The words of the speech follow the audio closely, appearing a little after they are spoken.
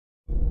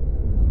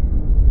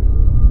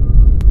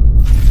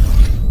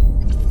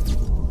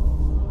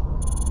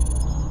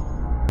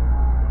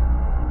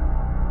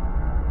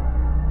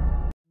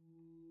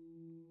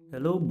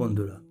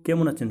বন্ধুরা,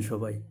 কেমন আছেন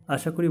সবাই?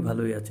 আশা করি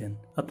ভালোই আছেন।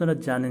 আপনারা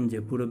জানেন যে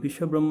পুরো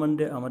বিশ্ব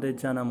ব্রহ্মাণ্ডে আমাদের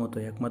জানা মতো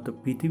একমাত্র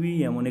পৃথিবী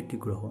এমন একটি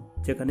গ্রহ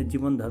যেখানে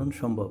জীবন ধারণ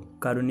সম্ভব,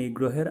 কারণ এই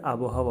গ্রহের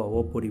আবহাওয়া ও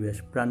পরিবেশ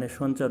প্রাণের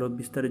সঞ্চার ও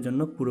বিস্তারের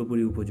জন্য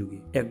পুরোপুরি উপযোগী।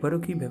 একবারও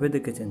কি ভেবে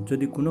দেখেছেন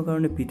যদি কোনো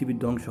কারণে পৃথিবী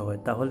ধ্বংস হয়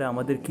তাহলে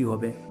আমাদের কি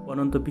হবে?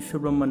 অনন্ত বিশ্ব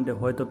ব্রহ্মাণ্ডে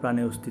হয়তো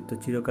প্রাণের অস্তিত্ব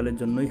চিরকালের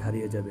জন্যই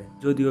হারিয়ে যাবে।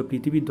 যদিও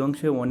পৃথিবী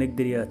ধ্বংসে অনেক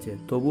দেরি আছে,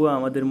 তবুও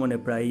আমাদের মনে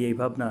প্রায়ই এই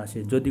ভাবনা আসে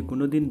যদি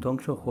কোনোদিন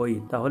ধ্বংস হই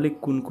তাহলে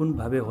কোন কোন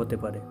ভাবে হতে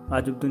পারে।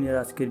 আজব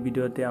দুনিয়ার আজকের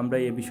ভিডিওতে আমরা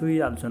এ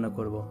বিষয়েই আলোচনা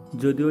করব।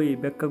 যদিও এই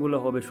ব্যাখ্যাগুলো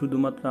হবে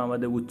শুধুমাত্র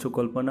আমাদের উচ্চ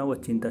কল্পনা ও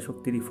চিন্তা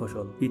শক্তিরই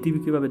ফসল। পৃথিবী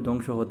কিভাবে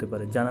ধ্বংস হতে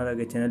পারে জানার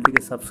আগে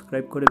চ্যানেলটিকে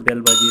সাবস্ক্রাইব করে বেল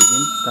বাজিয়ে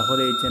দিন,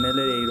 তাহলে এই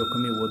চ্যানেলের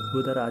এইরকমই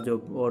অদ্ভুত আর আজব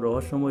ও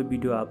রহস্যময়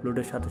ভিডিও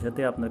আপলোডের সাথে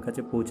সাথে আপনার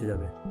কাছে পৌঁছে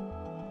যাবে।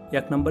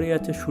 এক নম্বরে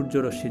আছে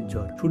সূর্যরশ্মির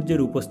ঝড়।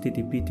 সূর্যের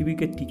উপস্থিতি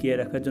পৃথিবীকে টিকিয়ে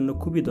রাখার জন্য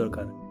খুবই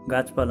দরকার।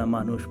 গাছপালা,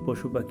 মানুষ,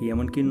 পশু পাখি,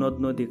 এমনকি নদ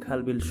নদী,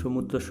 খালবিল,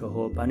 সমুদ্র সহ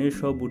পানির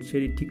সব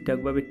উৎসেরই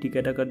ঠিকঠাকভাবে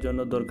টিকে থাকার জন্য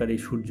দরকার এই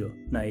সূর্য।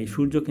 না, এই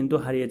সূর্য কিন্তু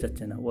হারিয়ে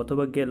যাচ্ছে না,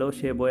 অথবা গেলেও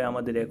সে বয়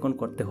আমাদের এখন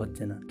করতে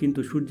হচ্ছে না। কিন্তু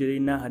সূর্যের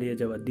এই না হারিয়ে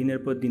যাওয়া দিনের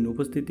পর দিন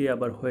উপস্থিতি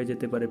আবার হয়ে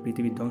যেতে পারে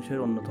পৃথিবীর ধ্বংসের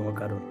অন্যতম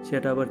কারণ।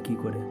 সেটা আবার কি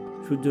করে?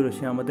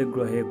 সূর্যরশ্মি আমাদের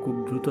গ্রহে খুব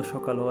দ্রুত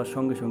সকাল হওয়ার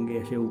সঙ্গে সঙ্গে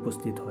এসে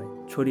উপস্থিত হয়,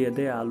 ছড়িয়ে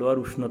দেয় আলো আর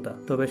উষ্ণতা।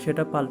 তবে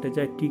সেটা পাল্টে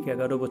যায় ঠিক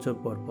 11 বছর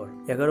পর।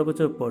 11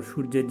 বছর পর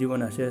সূর্যের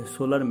জীবনে আসে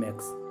সোলার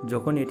ম্যাক্স,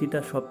 যখন এটি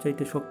তার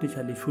সবচাইতে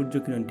শক্তিশালী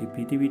সূর্যকিরণটি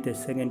পৃথিবীতে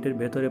সেকেন্ডের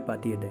ভেতরে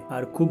পাঠিয়ে দেয়,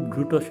 আর খুব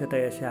দ্রুত সেটা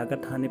এসে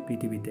আঘাত হানে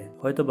পৃথিবীতে।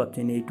 হয়তো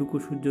ভাবছেন এইটুকু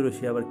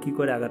সূর্যরশ্মি আবার কি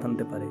করে আঘাত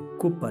হানতে পারে?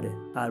 খুব পারে,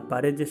 আর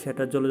পারে যে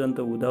সেটার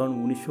জলযন্ত্র উদাহরণ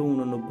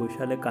 1989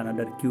 সালে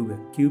কানাডার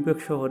কিউবেক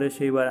শহরে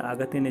সেইবার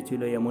আঘাত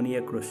এনেছিল এমনই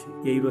এক রশ্মি।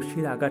 এই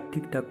রশ্মির আঘাত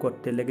ঠিকঠাক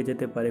করতে লেগে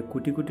যেতে পারে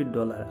কোটি কোটি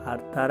ডলার, আর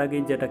তার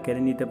আগেই যেটা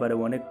কেড়ে নিতে পারে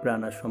অনেক প্রাণ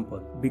আর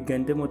সম্পদ।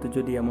 বিজ্ঞানীদের মতে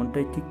যদি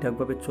এমনটাই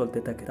ঠিকঠাকভাবে চলতে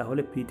থাকে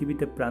তাহলে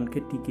পৃথিবীতে প্রাণকে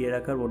টিকিয়ে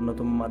রাখার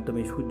অন্যতম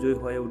মাধ্যমে সূর্যই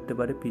হয়ে উঠতে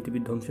পারে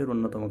পৃথিবীর ধ্বংসের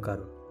অন্যতম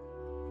কারণ।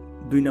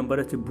 2 নম্বর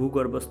আছে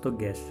ভূগর্ভস্থ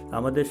গ্যাস।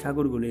 আমাদের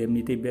সাগরগুলো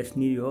এমনিতেই বেশ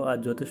নিরীহ আর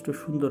যথেষ্ট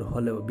সুন্দর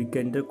হলেও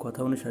বিজ্ঞানীদের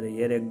কথা অনুসারে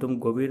এর একদম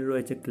গভীরে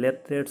রয়েছে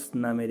ক্লেথ্রেটস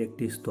নামের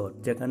একটি স্তর,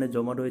 যেখানে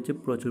জমা রয়েছে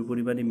প্রচুর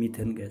পরিমাণে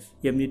মিথেন গ্যাস।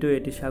 এমনিতেও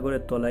এটি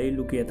সাগরের তলায়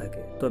লুকিয়ে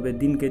থাকে, তবে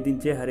দিনকে দিন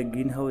যে হারে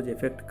গ্রিন হাউস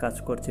এফেক্ট কাজ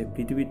করছে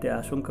পৃথিবীতে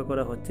আশঙ্কা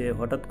করা হচ্ছে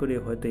হঠাৎ করে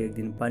হয়তো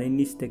একদিন পানির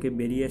নিচ থেকে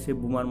বেরিয়ে এসে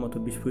বোমার মতো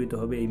বিস্ফোরিত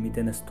হবে এই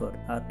মিথেনের স্তর,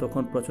 আর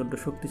তখন প্রচণ্ড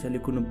শক্তিশালী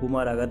কোনো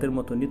বোমার আঘাতের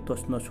মতো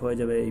তছনছ হয়ে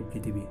যাবে এই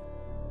পৃথিবী।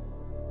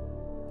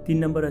 3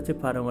 নম্বর আছে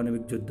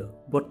পারমাণবিক যুদ্ধ।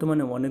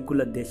 বর্তমানে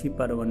অনেকগুলো দেশই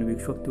পারমাণবিক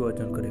শক্তি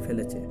অর্জন করে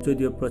ফেলেছে।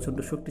 যদিও প্রচণ্ড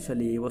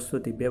শক্তিশালী এই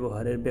অস্ত্রটি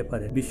ব্যবহারের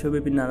ব্যাপারে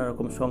বিশ্বব্যাপী নানা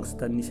রকম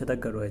সংস্থার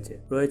নিষেধাজ্ঞা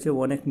রয়েছে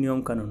অনেক নিয়ম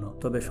কানুনও।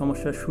 তবে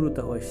সমস্যার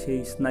শুরুটা হয় সেই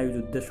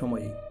স্নায়ুযুদ্ধের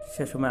সময়ই।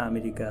 সে সময়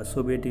আমেরিকা,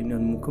 সোভিয়েত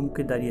ইউনিয়ন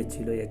মুখোমুখি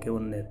দাঁড়িয়েছিল একে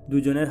অন্যের।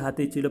 দুজনের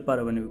হাতেই ছিল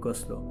পারমাণবিক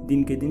অস্ত্র।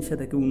 দিনকে দিন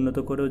সেটাকে উন্নত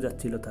করেও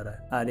যাচ্ছিল তারা,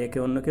 আর একে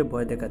অন্যকে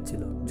ভয়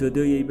দেখাচ্ছিল।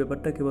 যদিও এই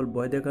ব্যাপারটা কেবল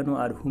ভয় দেখানো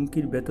আর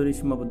হুমকির ভেতরেই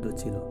সীমাবদ্ধ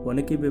ছিল।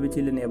 অনেকেই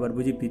ভেবেছিলেন এবার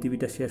বুঝি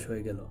পৃথিবীটা শেষ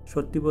হয়ে গেল।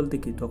 সত্যি বলতে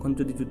কি, তখন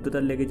যদি যুদ্ধটা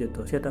লেগে যেত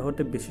সেটা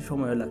হতে বেশি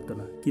সময় লাগতো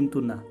না, কিন্তু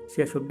না,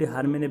 শেষ অব্দি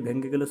হার মেনে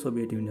ভেঙে গেল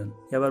সোভিয়েত ইউনিয়ন।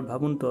 এবার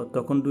ভাবুন তো,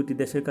 তখন দুটি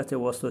দেশের কাছে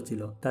অস্ত্র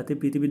ছিল, তাতে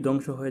পৃথিবী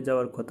ধ্বংস হয়ে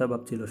যাওয়ার কথা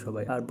ভাবছিল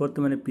সবাই। আর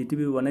বর্তমানে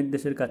পৃথিবীর অনেক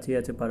দেশের কাছেই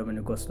আছে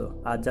পারমাণবিক অস্ত্র,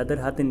 আর যাদের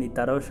হাতে নেই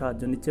তারাও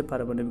সাহায্য নিচ্ছে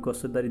পারমাণবিক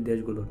অস্ত্রধারী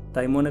দেশগুলোর।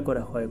 তাই মনে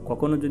করা হয়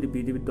কখনো যদি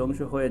পৃথিবী ধ্বংস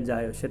হয়ে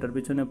যায় সেটার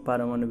পিছনে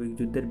পারমাণবিক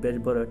যুদ্ধের বেশ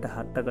বড় একটা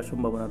হাত থাকার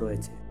সম্ভাবনা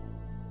রয়েছে।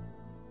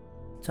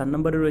 4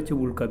 নম্বরে রয়েছে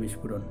উল্কা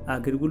বিস্ফোরণ।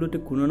 আগেরগুলোতে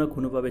কোনো না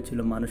কোনোভাবে ছিল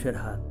মানুষের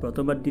হাত।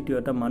 প্রথমবার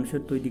দ্বিতীয়টা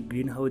মানুষের তৈরি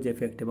গ্রিন হাউস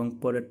এফেক্ট এবং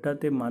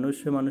পরেরটাতে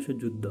মানুষের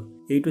যুদ্ধ।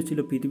 এইটা ছিল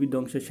পৃথিবী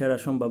ধ্বংসের সেরা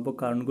সম্ভাব্য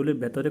কারণগুলির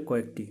ভেতরে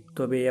কয়েকটি।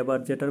 তবে এবার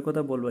যেটার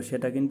কথা বলবো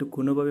সেটা কিন্তু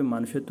কোনোভাবে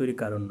মানুষের তৈরি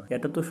কারণ নয়।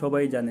 এটা তো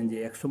সবাই জানেন যে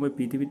একসময়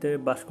পৃথিবীতে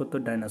বাস করত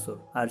ডাইনোসর,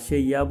 আর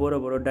সেই বড়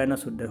বড়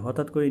ডাইনোসরদের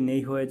হঠাৎ করে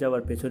নেই হয়ে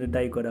যাওয়ার পেছনে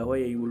দায়ী করা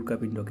হয় এই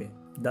উল্কাপিণ্ডকে।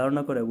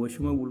 ধারণা করে ওই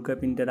সময়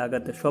উল্কাপিণ্ডের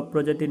আঘাতে সব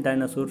প্রজাতির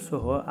ডাইনোসর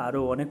সহ আরও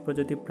অনেক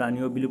প্রজাতির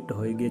প্রাণীও বিলুপ্ত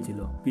হয়ে গিয়েছিল।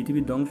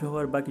 পৃথিবী ধ্বংস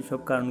হওয়ার বাকি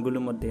সব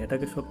কারণগুলোর মধ্যে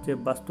এটাকে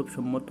সবচেয়ে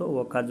বাস্তবসম্মত ও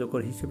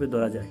কার্যকর হিসেবে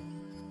ধরা যায়।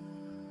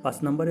 5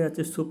 নম্বরে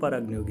আছে সুপার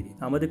আগ্নেয়গিরি।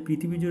 আমাদের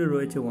পৃথিবী জুড়ে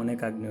রয়েছে অনেক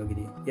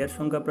আগ্নেয়গিরি, এর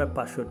সংখ্যা প্রায়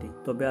 500টি।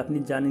 তবে আপনি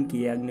জানেন কি,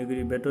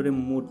 আগ্নেয়গিরির ভেতরে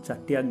মোট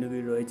 4টি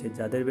আগ্নেয়গিরি রয়েছে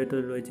যাদের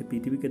ভেতরে রয়েছে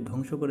পৃথিবীকে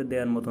ধ্বংস করে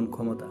দেওয়ার মতন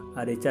ক্ষমতা।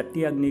 আর এই 4টি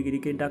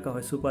আগ্নেয়গিরিকে ডাকা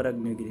হয় সুপার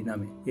আগ্নেয়গিরি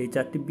নামে। এই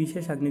 4টি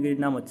বিশেষ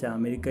আগ্নেয়গিরির নাম হচ্ছে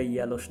আমেরিকা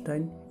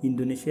ইয়েলোস্টাইন,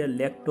 ইন্দোনেশিয়ার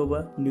লেক টোবা,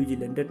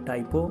 নিউজিল্যান্ডের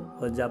টাইপো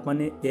ও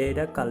জাপানে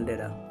এরা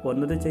কালডেরা।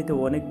 অন্যদের চাইতে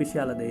অনেক বেশি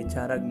আলাদা এই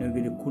 4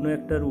 আগ্নেয়গিরি কোনো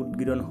একটার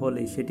উদ্গীরণ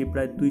হলেই সেটি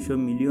প্রায় 200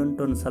 মিলিয়ন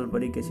টন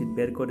সালফারিক অ্যাসিড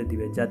বের করে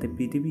দিবে, যাতে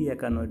পৃথিবী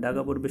একান্ন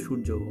ঢাকা পড়বে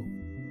সূর্যও।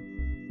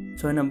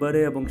 6 নম্বরে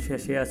এবং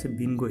শেষে আছে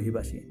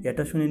ভিনগ্রহীবাসী।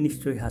 এটা শুনে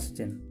নিশ্চয়ই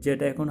হাসছেন,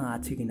 যেটা এখনো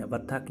আছে কিনা বা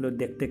থাকলেও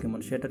দেখতে কেমন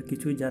সেটার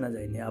কিছুই জানা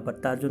যায়নি, আবার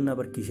তার জন্য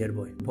আবার কিসের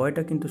ভয়?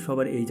 ভয়টা কিন্তু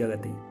সবার এই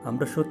জায়গাতেই।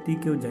 আমরা সত্যিই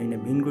কেউ জানি না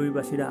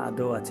ভিনগ্রহীবাসীরা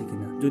আদৌ আছে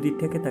কিনা। যদি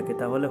থেকে থাকে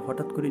তাহলে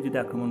হঠাৎ করে যদি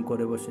আক্রমণ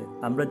করে বসে,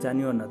 আমরা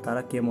জানিও না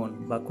তারা কেমন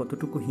বা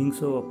কতটুকু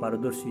হিংস্র ও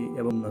পারদর্শী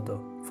এবং উন্নত।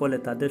 ফলে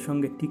তাদের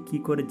সঙ্গে ঠিক কী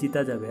করে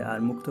জিতা যাবে আর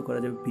মুক্ত করা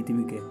যাবে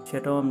পৃথিবীকে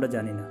সেটাও আমরা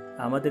জানি না।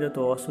 আমাদের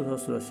তো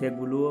অস্ত্র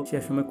সেগুলোও সে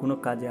সময় কোনো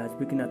কাজে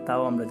আসবে কিনা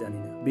তাও আমরা জানি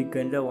না।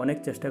 বিজ্ঞানীরা অনেক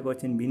চেষ্টা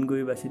করেছেন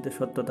ভিনগ্রহীবাসীদের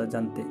সত্যতা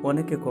জানতে।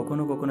 অনেকে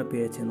কখনো কখনো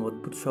পেয়েছেন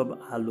অদ্ভুত সব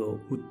আলো,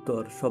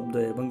 উত্তর, শব্দ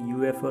এবং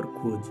ইউএফওর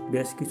খোঁজ।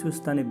 বেশ কিছু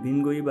স্থানে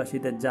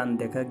ভিনগ্রহীবাসীদের যান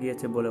দেখা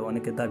গিয়েছে বলে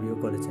অনেকে দাবিও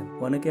করেছেন।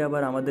 অনেকে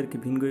আবার আমাদেরকে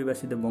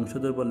ভিনগ্রহীবাসীদের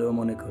বংশধর বলেও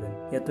মনে করেন।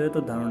 এত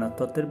ধারণা,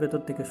 তত্ত্বের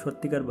ভেতর থেকে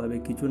সত্যিকারভাবে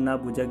কিছু না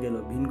বোঝা গেল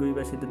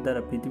ভিনগ্রহীবাসীদের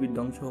দ্বারা পৃথিবীর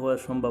ধ্বংস হওয়ার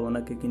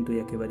সম্ভাবনাকে কিন্তু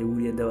একেবারে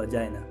উড়িয়ে দেওয়া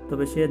যায় না।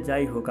 তবে সে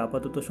যাই হোক,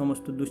 আপাতত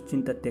সমস্ত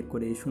দুশ্চিন্তা ত্যাগ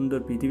করে এই সুন্দর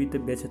পৃথিবীতে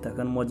বেঁচে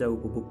থাকার মজা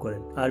উপভোগ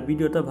করেন। আর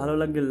ভিডিওটা ভালো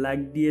লাগলে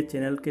লাইক দিয়ে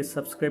চ্যানেলকে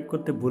সাবস্ক্রাইব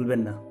করতে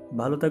ভুলবেন না।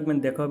 ভালো থাকবেন,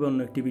 দেখা হবে অন্য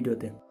একটি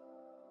ভিডিওতে।